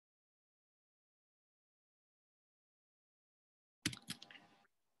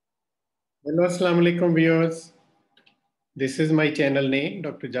Hello, Assalamu alaikum viewers. This is my channel name,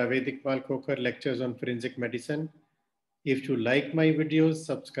 Dr. Javed Iqbal Khokar, lectures on forensic medicine. If you like my videos,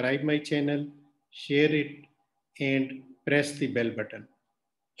 subscribe my channel, share it, and press the bell button.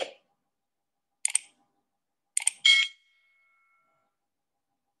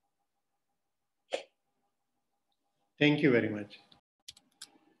 Thank you very much.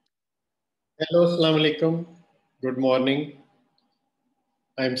 Hello, Assalamu alaikum. Good morning.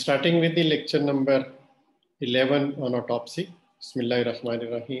 I am starting with the lecture number 11 on autopsy.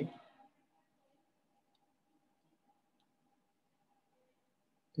 Bismillahirrahmanirrahim.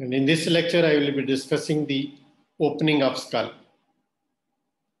 And in this lecture, I will be discussing the opening of skull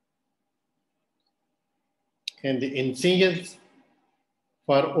and the incisions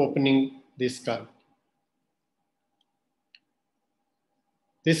for opening the skull.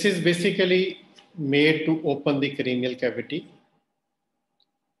 This is basically made to open the cranial cavity.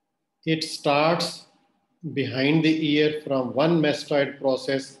 It starts behind the ear from one mastoid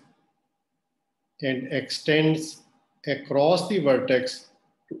process and extends across the vertex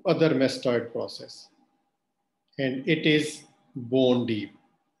to other mastoid process. And it is bone deep.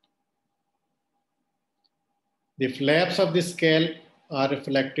 The flaps of the scalp are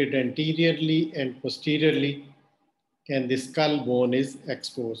reflected anteriorly and posteriorly, and the skull bone is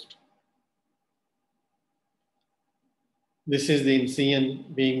exposed. This is the incision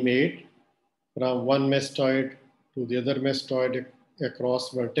being made from one mastoid to the other mastoid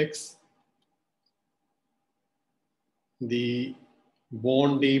across vertex. The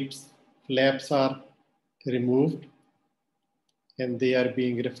bone deep flaps are removed and they are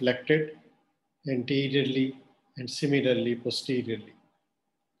being reflected anteriorly and similarly posteriorly.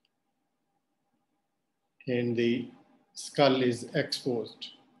 And the skull is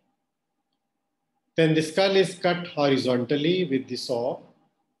exposed. Then the skull is cut horizontally with the saw.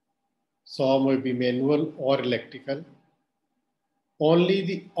 Saw may be manual or electrical. Only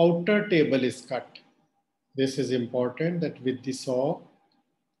the outer table is cut. This is important that with the saw,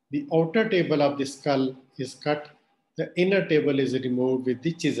 the outer table of the skull is cut. The inner table is removed with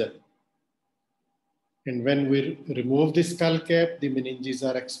the chisel. And when we remove the skull cap, the meninges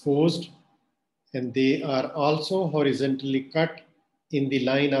are exposed and they are also horizontally cut in the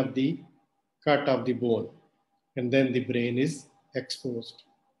line of the cut of the bone. And then the brain is exposed.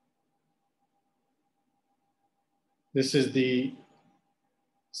 This is the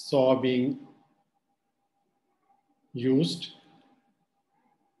saw being used.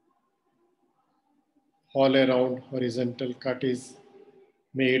 All around horizontal cut is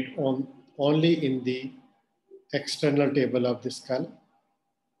made on only in the external table of the skull.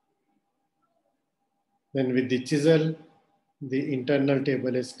 Then with the chisel, the internal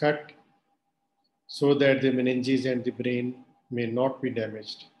table is cut so that the meninges and the brain may not be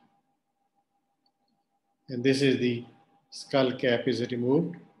damaged. And this is the skull cap is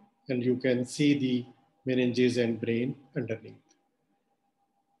removed and you can see the meninges and brain underneath.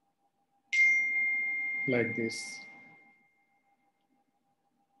 Like this.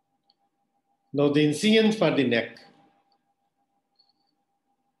 Now the incisions for the neck.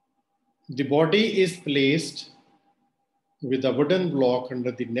 The body is placed with a wooden block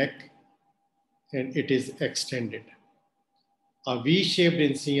under the neck and it is extended. A V-shaped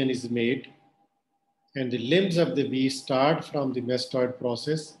incision is made and the limbs of the V start from the mastoid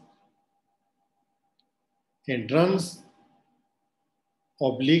process and runs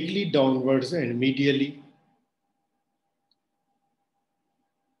obliquely downwards and medially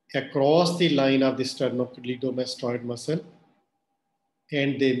across the line of the sternocleidomastoid muscle,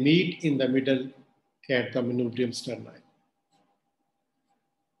 and they meet in the middle at the MANUBRIUM sterni.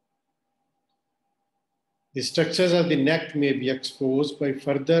 The structures of the neck may be exposed by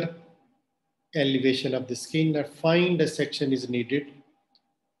further elevation of the skin. A fine dissection is needed.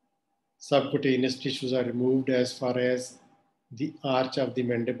 Subcutaneous tissues are removed as far as the arch of the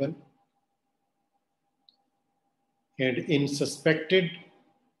mandible. And in suspected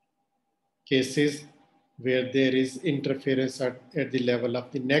cases where there is interference at the level of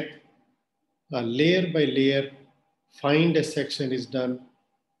the neck, a layer by layer fine dissection is done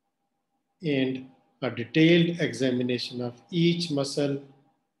and a detailed examination of each muscle,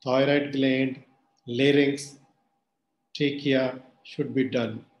 thyroid gland, larynx, trachea should be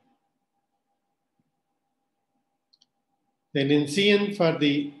done. Then incision for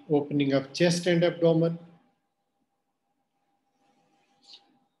the opening of chest and abdomen.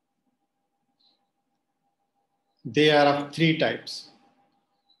 They are of three types.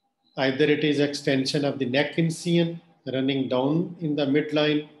 Either it is extension of the neck incision running down in the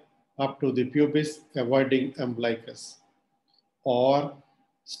midline up to the pubis, avoiding umbilicus, or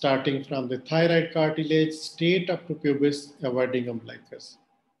starting from the thyroid cartilage straight up to pubis, avoiding umbilicus.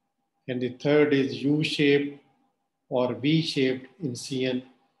 And the third is U-shaped or V-shaped incision,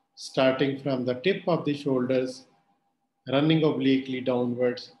 starting from the tip of the shoulders, running obliquely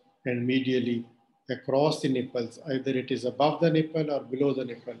downwards and medially across the nipples, either it is above the nipple or below the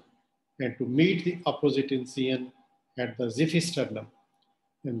nipple, and to meet the opposite incision at the XIPHISTERNUM,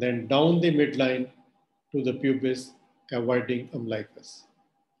 and then down the midline to the pubis, avoiding umbilicus.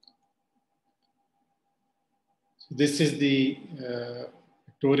 So this is the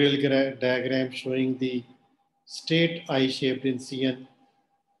pictorial diagram showing the straight I-shaped incision,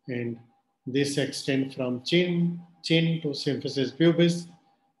 and this extends from chin to symphysis pubis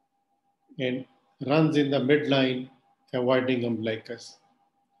and runs in the midline, avoiding umbilicus.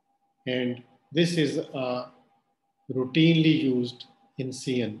 And this is a routinely used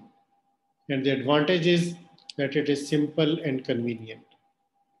incision. And the advantage is that it is simple and convenient.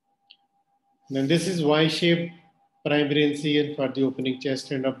 Then this is Y-shaped primary incision for the opening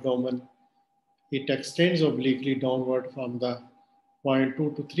chest and abdomen. It extends obliquely downward from the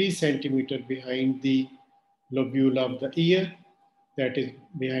 0.2 to 3 centimeter behind the lobule of the ear, that is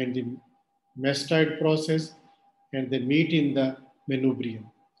behind the mastoid process, and they meet in the MANUBRIUM,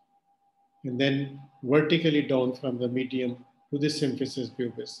 and then vertically down from the medium to the symphysis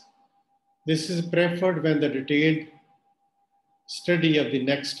pubis. This is preferred when the detailed study of the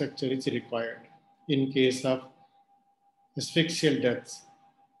neck structure is required in case of asphyxial deaths.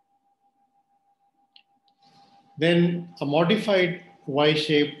 Then a modified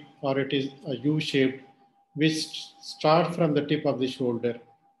Y-shaped or it is a U-shaped, which start from the tip of the shoulder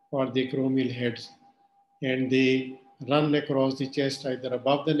or the acromial heads, and they run across the chest either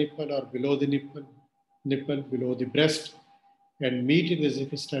above the nipple or below the nipple below the breast, and meet in the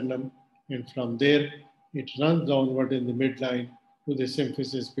XIPHISTERNUM, and from there it runs downward in the midline to the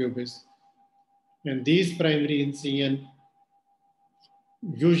symphysis pubis. And these primary incision,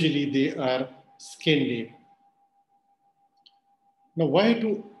 usually they are skin deep. Now, why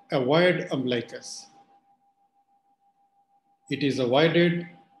to avoid umbilicus? It is avoided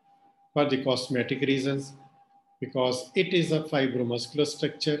for the cosmetic reasons, because it is a fibromuscular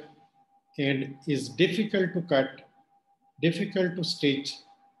structure and is difficult to cut, difficult to stitch,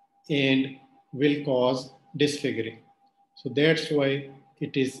 and will cause disfiguring. So that's why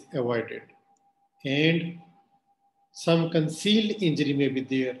it is avoided. And some concealed injury may be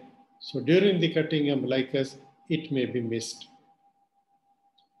there. So during the cutting umbilicus, it may be missed.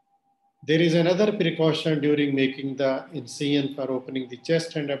 There is another precaution during making the incision for opening the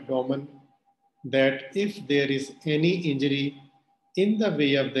chest and abdomen, that if there is any injury in the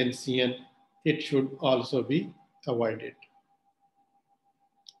way of the incision, it should also be avoided.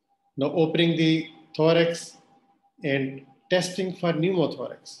 Now, opening the thorax and testing for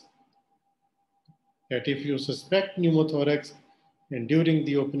pneumothorax. That if you suspect pneumothorax and during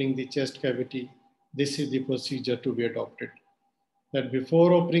the opening the chest cavity, this is the procedure to be adopted. That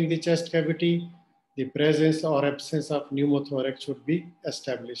before opening the chest cavity, the presence or absence of pneumothorax should be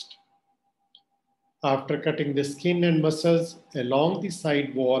established. After cutting the skin and muscles along the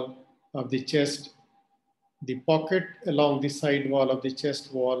side wall of the chest, the pocket along the side wall of the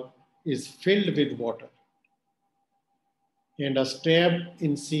chest wall is filled with water. And a stab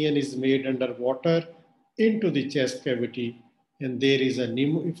incision is made under water into the chest cavity, and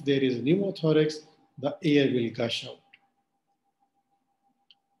if there is pneumothorax, the air will gush out.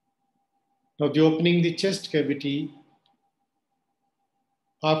 Now, the opening the chest cavity,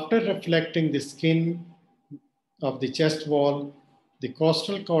 after reflecting the skin of the chest wall, the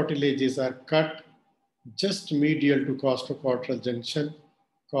costal cartilages are cut just medial to costochondral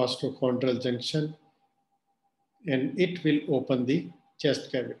junction, and it will open the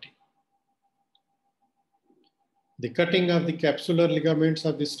chest cavity. The cutting of the capsular ligaments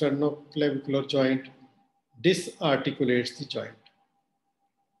of the sternoclavicular joint disarticulates the joint.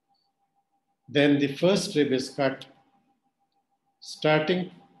 Then the first rib is cut.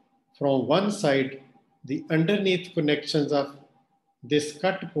 Starting from one side, the underneath connections of this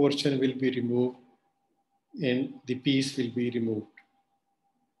cut portion will be removed and the piece will be removed.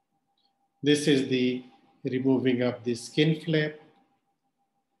 This is the removing of the skin flap.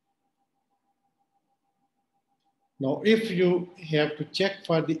 Now, if you have to check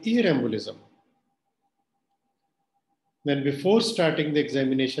for the ear embolism, then before starting the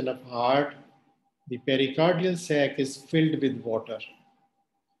examination of heart, the pericardial sac is filled with water.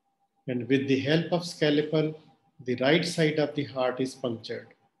 And with the help of scalpel, the right side of the heart is punctured.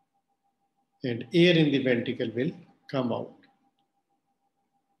 And air in the ventricle will come out.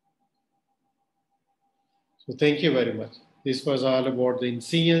 So thank you very much. This was all about the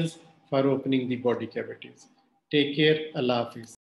incisions for opening the body cavities. Take care. Allah Hafiz.